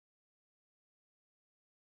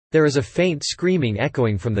There is a faint screaming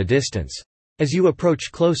echoing from the distance. As you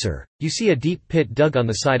approach closer, you see a deep pit dug on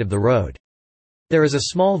the side of the road. There is a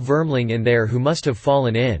small vermling in there who must have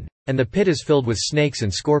fallen in, and the pit is filled with snakes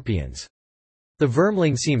and scorpions. The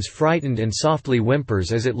vermling seems frightened and softly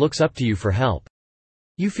whimpers as it looks up to you for help.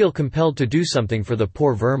 You feel compelled to do something for the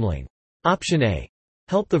poor vermling. Option A.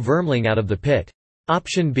 Help the vermling out of the pit.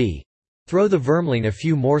 Option B. Throw the vermling a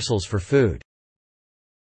few morsels for food.